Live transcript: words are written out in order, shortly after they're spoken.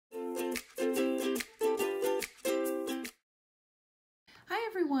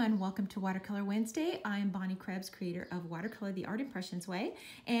everyone, welcome to Watercolor Wednesday. I'm Bonnie Krebs, creator of Watercolor the Art Impressions Way,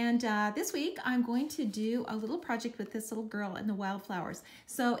 and this week I'm going to do a little project with this little girl and the wildflowers.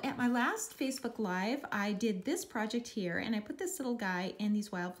 So at my last Facebook Live, I did this project here and I put this little guy in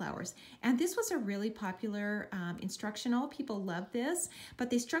these wildflowers, and this was a really popular instructional. People loved this, but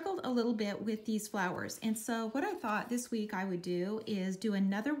they struggled a little bit with these flowers, and so what I thought this week I would do is do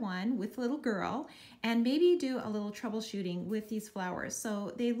another one with the little girl and maybe do a little troubleshooting with these flowers. So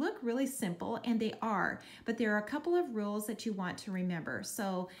they look really simple, and they are, but there are a couple of rules that you want to remember.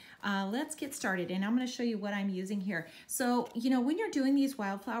 So let's get started, and I'm going to show you what I'm using here. So, you know, when you're doing these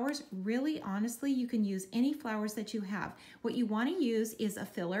wildflowers, really honestly, you can use any flowers that you have. What you want to use is a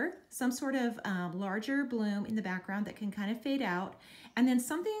filler, some sort of larger bloom in the background that can kind of fade out, and then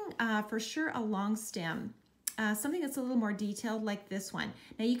something for sure a long stem. Something that's a little more detailed like this one.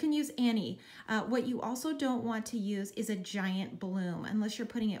 Now you can use any. What you also don't want to use is a giant bloom unless you're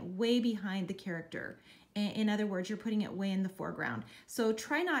putting it way behind the character. In other words, you're putting it way in the foreground. So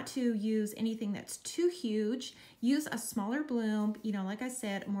try not to use anything that's too huge. Use a smaller bloom, you know, like I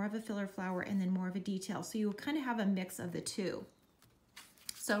said, more of a filler flower and then more of a detail. So you'll kind of have a mix of the two.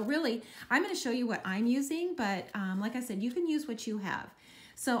 So really, I'm going to show you what I'm using, but like I said, you can use what you have.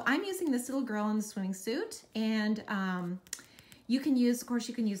 So I'm using this little girl in the swimming suit, and you can use, of course,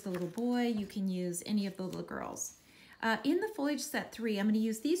 you can use the little boy, you can use any of the little girls. In the Foliage Set 3, I'm going to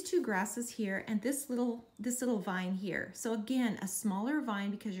use these two grasses here and this little vine here. So again, a smaller vine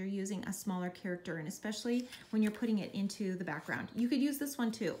because you're using a smaller character, and especially when you're putting it into the background. You could use this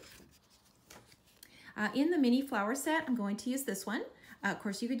one too. In the mini flower set, I'm going to use this one. Of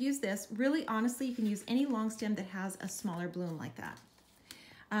course, you could use this. Really, honestly, you can use any long stem that has a smaller bloom like that.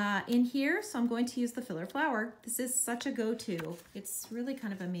 In here, so I'm going to use the filler flower. This is such a go-to. It's really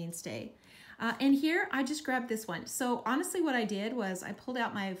kind of a mainstay. And here, I just grabbed this one. So honestly, what I did was I pulled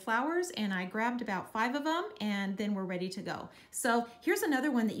out my flowers and I grabbed about 5 of them, and then we're ready to go. So here's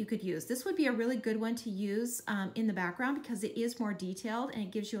another one that you could use. This would be a really good one to use in the background because it is more detailed and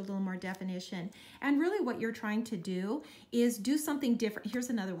it gives you a little more definition. And really what you're trying to do is do something different. Here's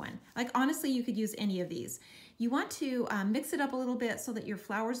another one. Like honestly, you could use any of these. You want to mix it up a little bit so that your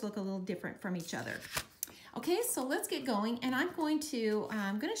flowers look a little different from each other. Okay, so let's get going, and I'm going to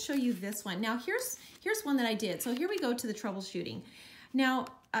show you this one. Now here's one that I did. So here we go to the troubleshooting. Now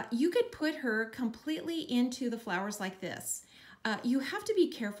you could put her completely into the flowers like this. You have to be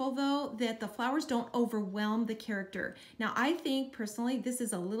careful though that the flowers don't overwhelm the character. Now I think personally this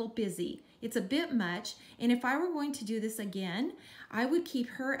is a little busy. It's a bit much, and if I were going to do this again, I would keep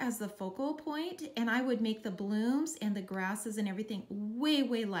her as the focal point, and I would make the blooms and the grasses and everything way,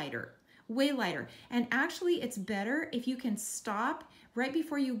 way lighter. Way lighter. And actually it's better if you can stop right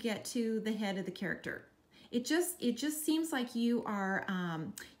before you get to the head of the character. It just seems like you are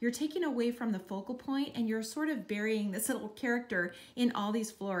you're taking away from the focal point, and you're sort of burying this little character in all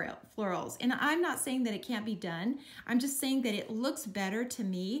these florals. And I'm not saying that it can't be done. I'm just saying that it looks better to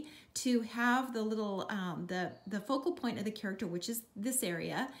me to have the little the focal point of the character, which is this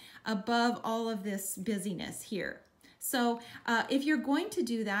area, above all of this busyness here. So if you're going to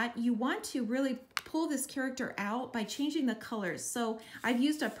do that, you want to really pull this character out by changing the colors. So I've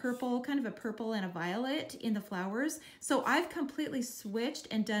used a purple, kind of a purple and a violet in the flowers. So I've completely switched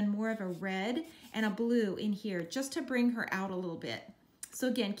and done more of a red and a blue in here just to bring her out a little bit. So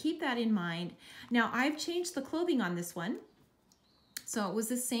again, keep that in mind. Now I've changed the clothing on this one. So it was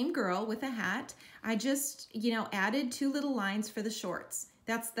the same girl with a hat. I just, you know, added 2 little lines for the shorts.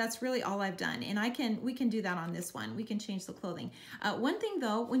 That's really all I've done, and we can do that on this one. We can change the clothing. One thing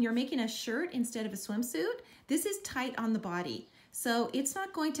though, when you're making a shirt instead of a swimsuit, this is tight on the body, so it's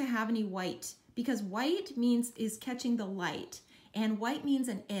not going to have any white, because white is catching the light, and white means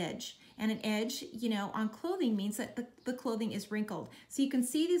an edge, and an edge, you know, on clothing means that the clothing is wrinkled. So you can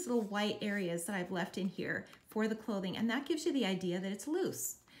see these little white areas that I've left in here for the clothing, and that gives you the idea that it's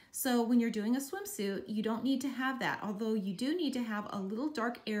loose. So when you're doing a swimsuit, you don't need to have that, although you do need to have a little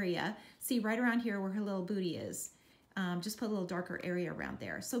dark area. See right around here where her little booty is. Just put a little darker area around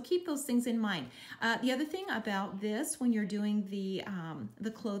there. So keep those things in mind. The other thing about this, when you're doing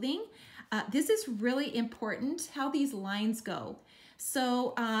the clothing, this is really important how these lines go.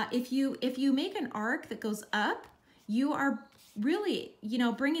 So if you make an arc that goes up, you are really, you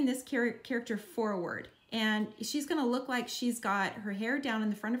know, bringing this character forward. And she's gonna look like she's got her hair down in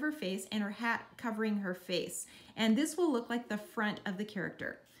the front of her face and her hat covering her face. And this will look like the front of the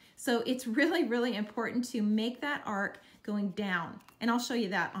character. So it's really, really important to make that arc going down. And I'll show you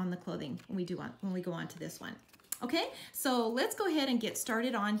that on the clothing when we go on to this one. Okay, so let's go ahead and get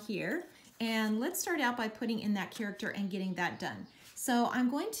started on here. And let's start out by putting in that character and getting that done. So I'm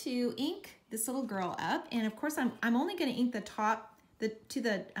going to ink this little girl up, and of course I'm only going to ink the top, to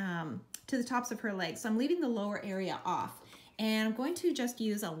the tops of her legs. So I'm leaving the lower area off, and I'm going to just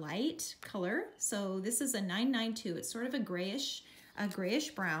use a light color. So this is a 992. It's sort of a grayish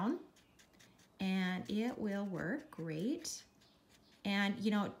brown, and it will work great. And you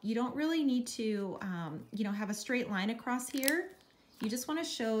know, you don't really need to you know, have a straight line across here. You just want to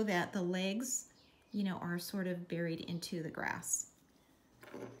show that the legs, you know, are sort of buried into the grass.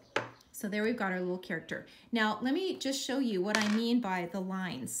 So there we've got our little character. Now let me just show you what I mean by the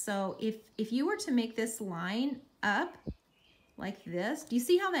lines. So if you were to make this line up like this, do you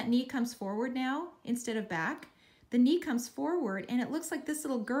see how that knee comes forward now instead of back? The knee comes forward, and it looks like this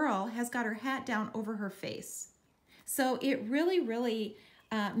little girl has got her hat down over her face. So it really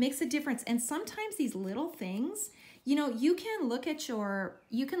makes a difference. And sometimes these little things, you know, you can look at your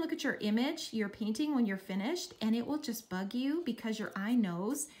image, your painting when you're finished, and it will just bug you because your eye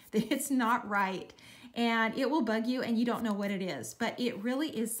knows that it's not right. And it will bug you and you don't know what it is. But it really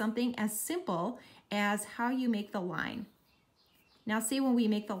is something as simple as how you make the line. Now see, when we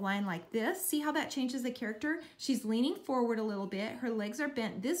make the line like this, see how that changes the character? She's leaning forward a little bit, her legs are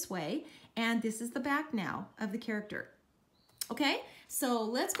bent this way, and this is the back now of the character. Okay, so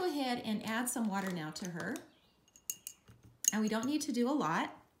let's go ahead and add some water now to her. And we don't need to do a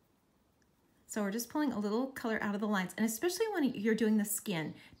lot. So we're just pulling a little color out of the lines, and especially when you're doing the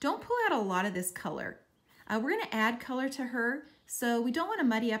skin, don't pull out a lot of this color. We're gonna add color to her, so we don't wanna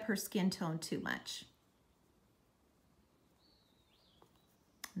muddy up her skin tone too much.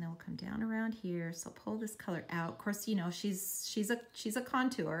 And then we'll come down around here. So pull this color out. Of course, you know, she's a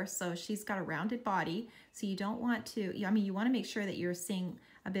contour, so she's got a rounded body. So you don't want to, I mean, you want to make sure that you're seeing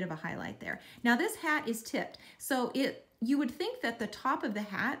a bit of a highlight there. Now this hat is tipped. So you would think that the top of the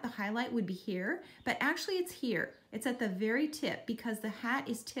hat, the highlight would be here, but actually it's here. It's at the very tip because the hat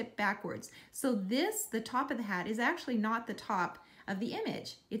is tipped backwards. So the top of the hat is actually not the top of the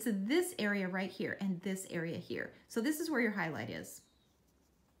image. It's this area right here and this area here. So this is where your highlight is.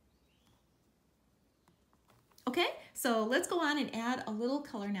 Okay, so let's go on and add a little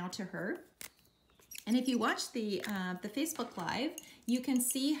color now to her. And if you watch the Facebook Live, you can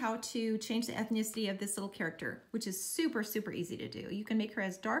see how to change the ethnicity of this little character, which is super easy to do. You can make her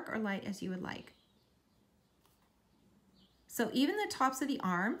as dark or light as you would like. So even the tops of the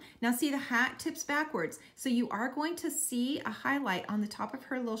arm, now see the hat tips backwards. So you are going to see a highlight on the top of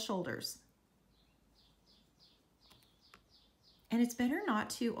her little shoulders. And it's better not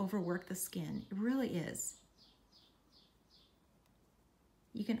to overwork the skin, it really is.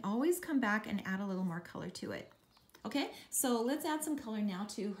 You can always come back and add a little more color to it. Okay, so let's add some color now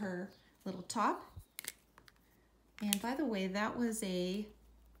to her little top. And by the way, that was a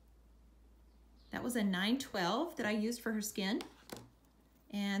 912 that I used for her skin.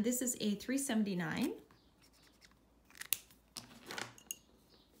 And this is a 379.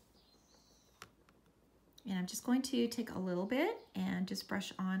 And I'm just going to take a little bit and just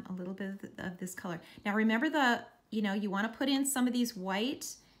brush on a little bit of this color. Now remember you know, you want to put in some of these white,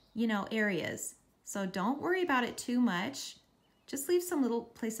 you know, areas. So don't worry about it too much. Just leave some little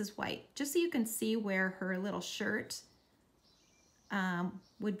places white, just so you can see where her little shirt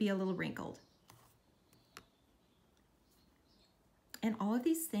would be a little wrinkled. And all of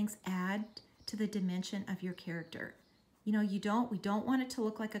these things add to the dimension of your character. You know, we don't want it to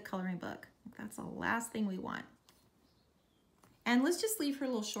look like a coloring book. That's the last thing we want. And let's just leave her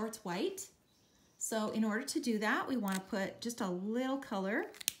little shorts white. So in order to do that, we want to put just a little color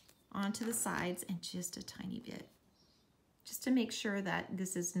onto the sides and just a tiny bit, just to make sure that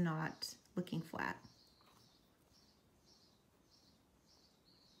this is not looking flat.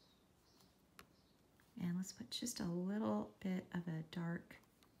 And let's put just a little bit of a dark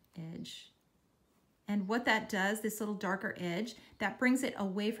edge. And what that does, this little darker edge, that brings it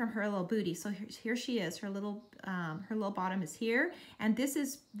away from her little booty. So here she is, her little bottom is here, and this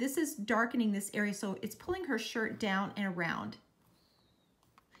is darkening this area, so it's pulling her shirt down and around.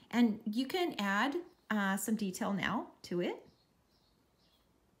 And you can add some detail now to it.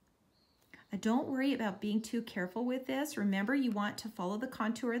 Don't worry about being too careful with this. Remember, you want to follow the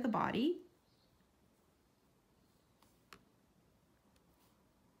contour of the body.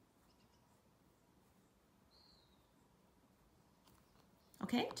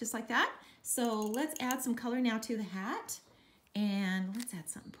 Okay, just like that. So let's add some color now to the hat, and let's add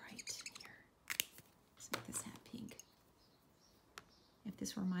something bright here. Let's make this hat pink. If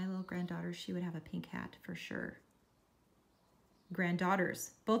this were my little granddaughter, she would have a pink hat for sure.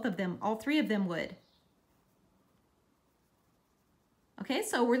 Granddaughters, both of them, all three of them would. Okay,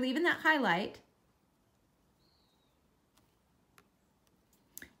 so we're leaving that highlight.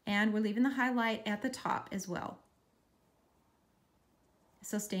 And we're leaving the highlight at the top as well.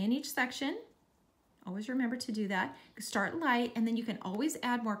 So stay in each section. Always remember to do that. Start light, and then you can always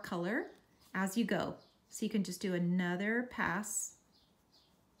add more color as you go. So you can just do another pass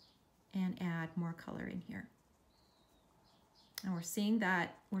and add more color in here. And we're seeing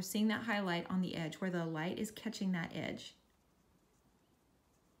that highlight on the edge where the light is catching that edge.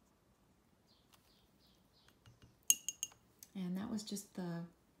 And that was just the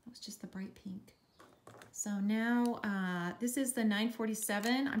bright pink. So now this is the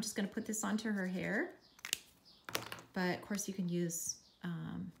 947. I'm just going to put this onto her hair, but of course you can use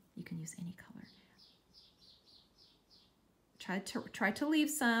any color. Try to leave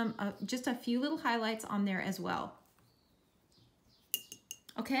some just a few little highlights on there as well.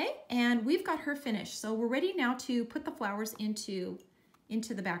 Okay, and we've got her finished. So we're ready now to put the flowers into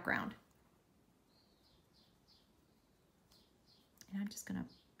the background. And I'm just gonna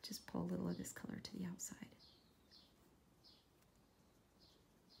pull a little of this color to the outside.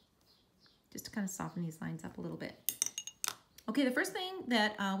 Just to kind of soften these lines up a little bit. Okay, the first thing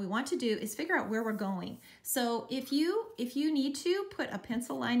that we want to do is figure out where we're going. So if you need to put a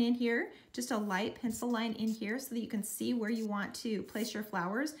pencil line in here, just a light pencil line in here so that you can see where you want to place your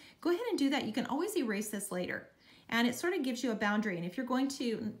flowers, go ahead and do that. You can always erase this later. And it sort of gives you a boundary. And if you're going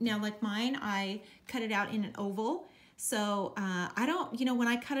to, now like mine, I cut it out in an oval. So I don't, when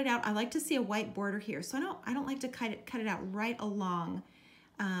I cut it out, I like to see a white border here. So I don't like to cut it out right along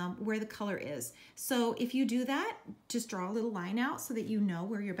where the color is. So if you do that, just draw a little line out so that you know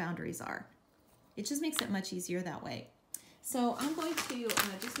where your boundaries are. It just makes it much easier that way. So I'm going to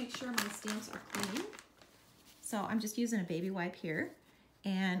just make sure my stamps are clean. So I'm just using a baby wipe here,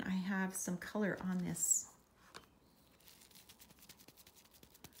 and I have some color on this.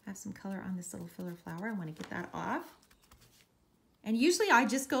 I have some color on this little filler flower. I want to get that off. And usually I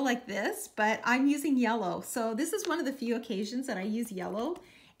just go like this, but I'm using yellow. So this is one of the few occasions that I use yellow.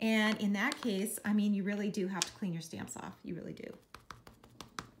 And in that case, I mean, you really do have to clean your stamps off. You really do.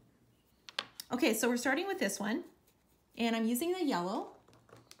 Okay, so we're starting with this one. And I'm using the yellow.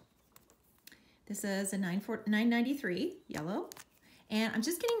 This is a 993 yellow. And I'm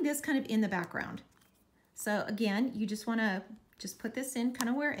just getting this kind of in the background. So again, you just want to just put this in kind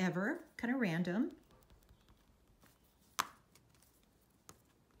of wherever, kind of random.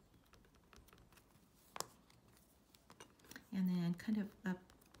 And then kind of up,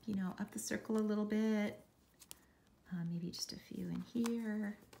 up the circle a little bit. Maybe just a few in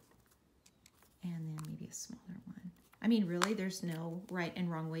here. And then maybe a smaller one. I mean, really, there's no right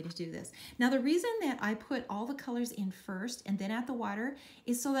and wrong way to do this. Now, the reason that I put all the colors in first and then add the water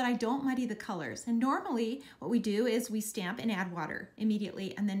is so that I don't muddy the colors. And normally, what we do is we stamp and add water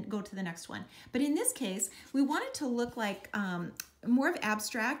immediately and then go to the next one. But in this case, we want it to look like more of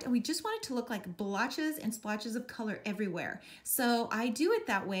abstract, and we just want it to look like blotches and splotches of color everywhere. So I do it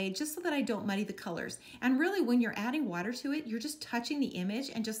that way just so that I don't muddy the colors. And really, when you're adding water to it, you're just touching the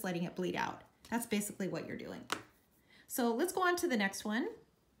image and just letting it bleed out. That's basically what you're doing. So let's go on to the next one.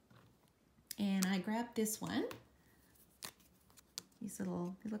 And I grabbed this one. They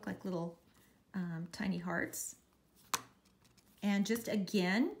look like little tiny hearts. And just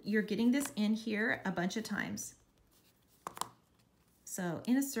again, you're getting this in here a bunch of times. So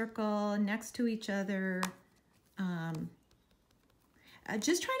in a circle, next to each other.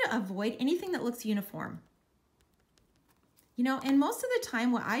 Just try to avoid anything that looks uniform. And most of the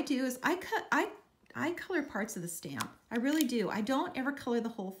time what I do is I color parts of the stamp. I really do. I don't ever color the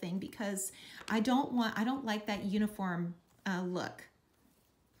whole thing because I don't like that uniform look.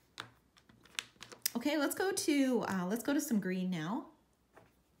 Okay, let's go to some green now.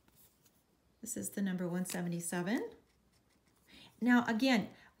 This is the number 177. Now again,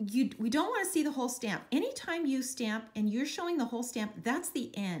 we don't want to see the whole stamp. Anytime you stamp and you're showing the whole stamp, that's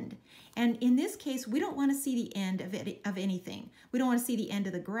the end. And in this case, we don't want to see the end of anything. We don't want to see the end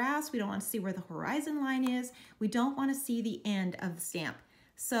of the grass. We don't want to see where the horizon line is. We don't want to see the end of the stamp.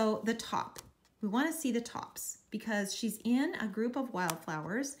 So the top, we want to see the tops because she's in a group of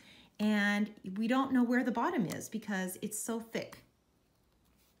wildflowers and we don't know where the bottom is because it's so thick.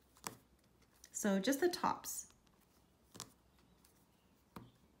 So just the tops.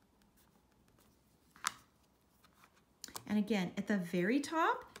 And again, at the very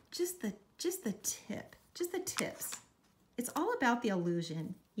top, just the tips. It's all about the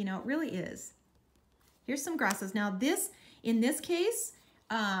illusion, it really is. Here's some grasses. Now in this case,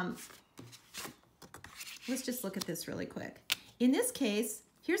 let's just look at this really quick. In this case,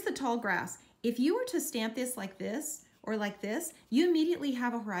 here's the tall grass. If you were to stamp this like this or like this, you immediately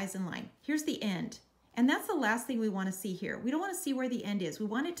have a horizon line. Here's the end. And that's the last thing we want to see here. We don't want to see where the end is. We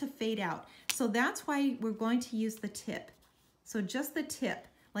want it to fade out. So that's why we're going to use the tip. So just the tip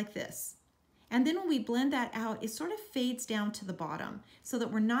like this. And then when we blend that out, it sort of fades down to the bottom so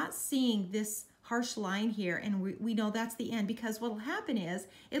that we're not seeing this harsh line here and we know that's the end, because what will happen is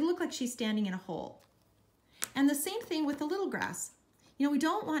it'll look like she's standing in a hole. And the same thing with the little grass. You know, we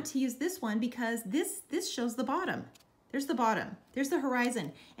don't want to use this one because this shows the bottom. There's the bottom, there's the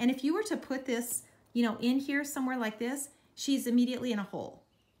horizon. And if you were to put this, you know, in here somewhere like this, she's immediately in a hole.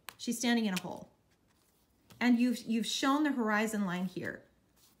 She's standing in a hole. And you've shown the horizon line here.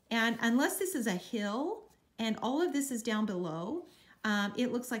 And unless this is a hill and all of this is down below,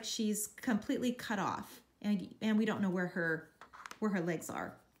 it looks like she's completely cut off, and we don't know where her legs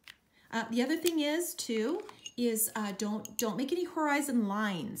are. The other thing is too is don't make any horizon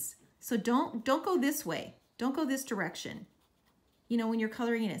lines. So don't go this way. Don't go this direction. You know, when you're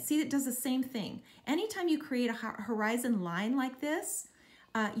coloring in it, see, it does the same thing. Anytime you create a horizon line like this,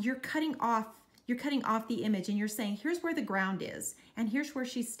 you're cutting off the image, and you're saying, here's where the ground is, and here's where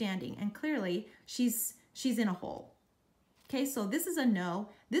she's standing, and clearly she's in a hole. Okay, so this is a no,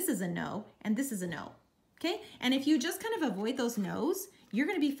 this is a no, and this is a no. Okay, and if you just kind of avoid those no's, you're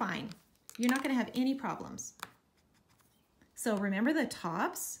going to be fine. You're not going to have any problems. So remember the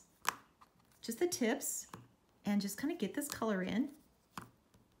tops, just the tips, and just kind of get this color in.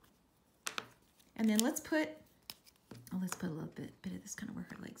 And then let's put a little bit of this kind of where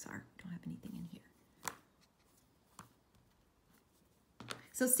her legs are. Don't have anything in here.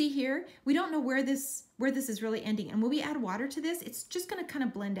 So see here, we don't know where this is really ending. And when we add water to this, it's just gonna kind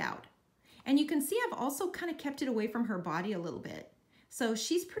of blend out. And you can see I've also kind of kept it away from her body a little bit. So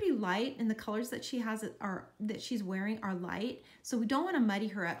she's pretty light, and the colors that she has that she's wearing are light. So we don't want to muddy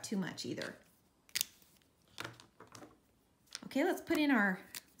her up too much either. Okay, let's get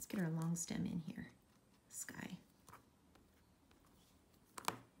our long stem in here. Sky.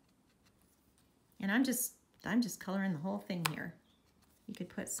 And I'm just coloring the whole thing here. You could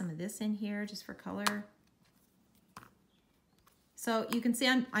put some of this in here just for color. So you can see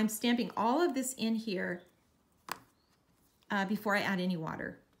I'm stamping all of this in here before I add any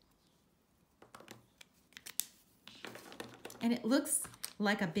water. And it looks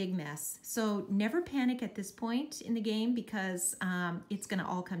like a big mess. So never panic at this point in the game, because it's gonna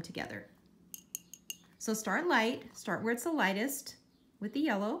all come together. So start light, start where it's the lightest with the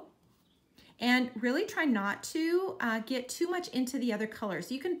yellow, and really try not to get too much into the other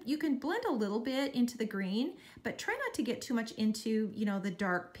colors. You can blend a little bit into the green, but try not to get too much into, you know, the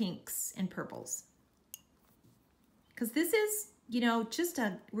dark pinks and purples. Because this is, you know,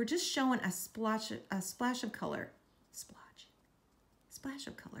 we're just showing a splash of color. Splash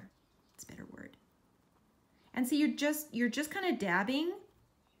of color. It's a better word. And so you're just kind of dabbing.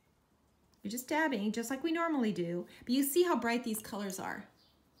 You're just dabbing, just like we normally do. But you see how bright these colors are.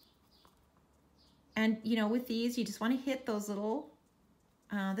 And, you know, with these, you just want to hit those little,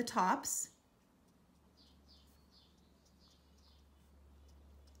 the tops.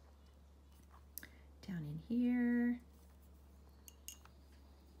 Down in here.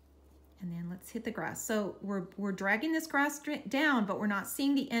 And then let's hit the grass. So we're dragging this grass down, but we're not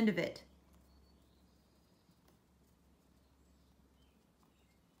seeing the end of it.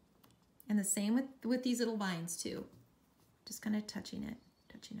 And the same with these little vines too. Just kind of touching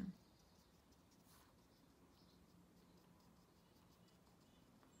them.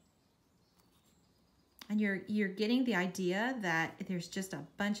 And you're getting the idea that there's just a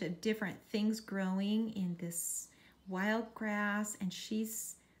bunch of different things growing in this wild grass, and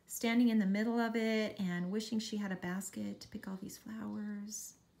she's standing in the middle of it and wishing she had a basket to pick all these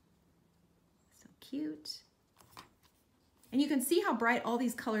flowers. So cute. And you can see how bright all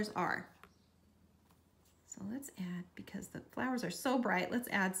these colors are. So let's add, because the flowers are so bright, let's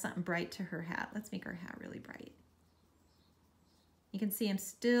add something bright to her hat. Let's make her hat really bright. You can see I'm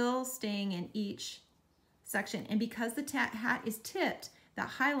still staying in each section. And because the hat is tipped, that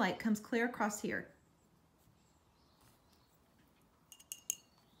highlight comes clear across here.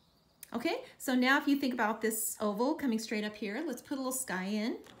 Okay, so now if you think about this oval coming straight up here, let's put a little sky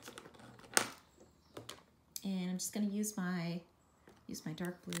in. And I'm just gonna use my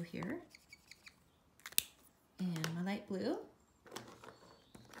dark blue here. And my light blue.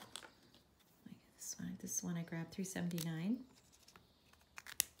 This one I grabbed 379.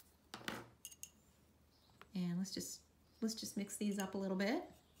 And let's just mix these up a little bit.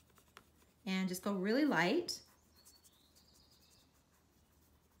 And just go really light.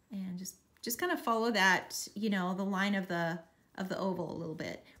 And just kind of follow that, you know, the line of the oval a little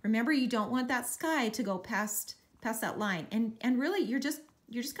bit. Remember, you don't want that sky to go past that line. And really you're just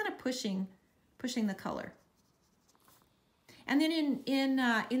kind of pushing pushing the color. And then in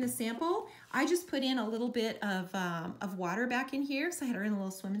the sample, I just put in a little bit of water back in here, so I had her in a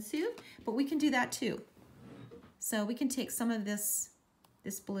little swimming suit, but we can do that too. So we can take some of this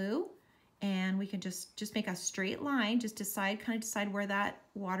blue, and we can just make a straight line, just kind of decide where that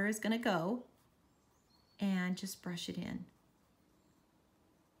water is gonna go, and just brush it in.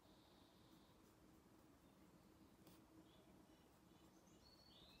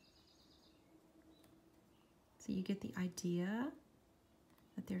 So you get the idea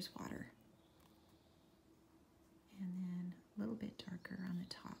that there's water. And then a little bit darker on the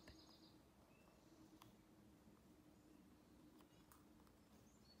top.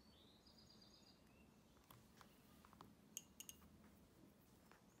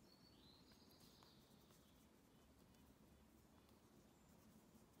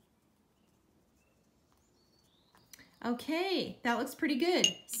 Okay, that looks pretty good.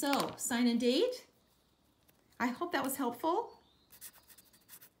 So, sign and date. I hope that was helpful.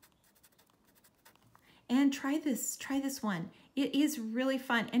 And try this one. It is really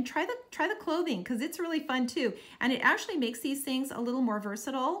fun. And try the clothing, because it's really fun too. And it actually makes these things a little more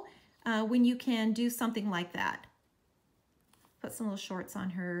versatile when you can do something like that. Put some little shorts on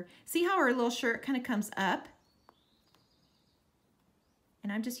her. See how her little shirt kind of comes up?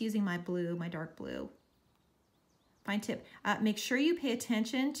 And I'm just using my blue, my dark blue. Fine tip. Make sure you pay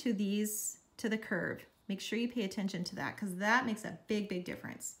attention to the curve. Make sure you pay attention to that, because that makes a big, big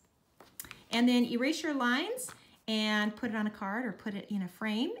difference. And then erase your lines and put it on a card or put it in a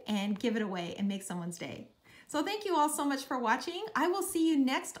frame and give it away and make someone's day. So thank you all so much for watching. I will see you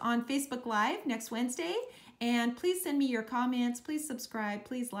next on Facebook Live next Wednesday. And please send me your comments. Please subscribe,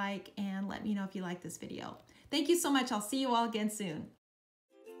 please like, and let me know if you like this video. Thank you so much. I'll see you all again soon.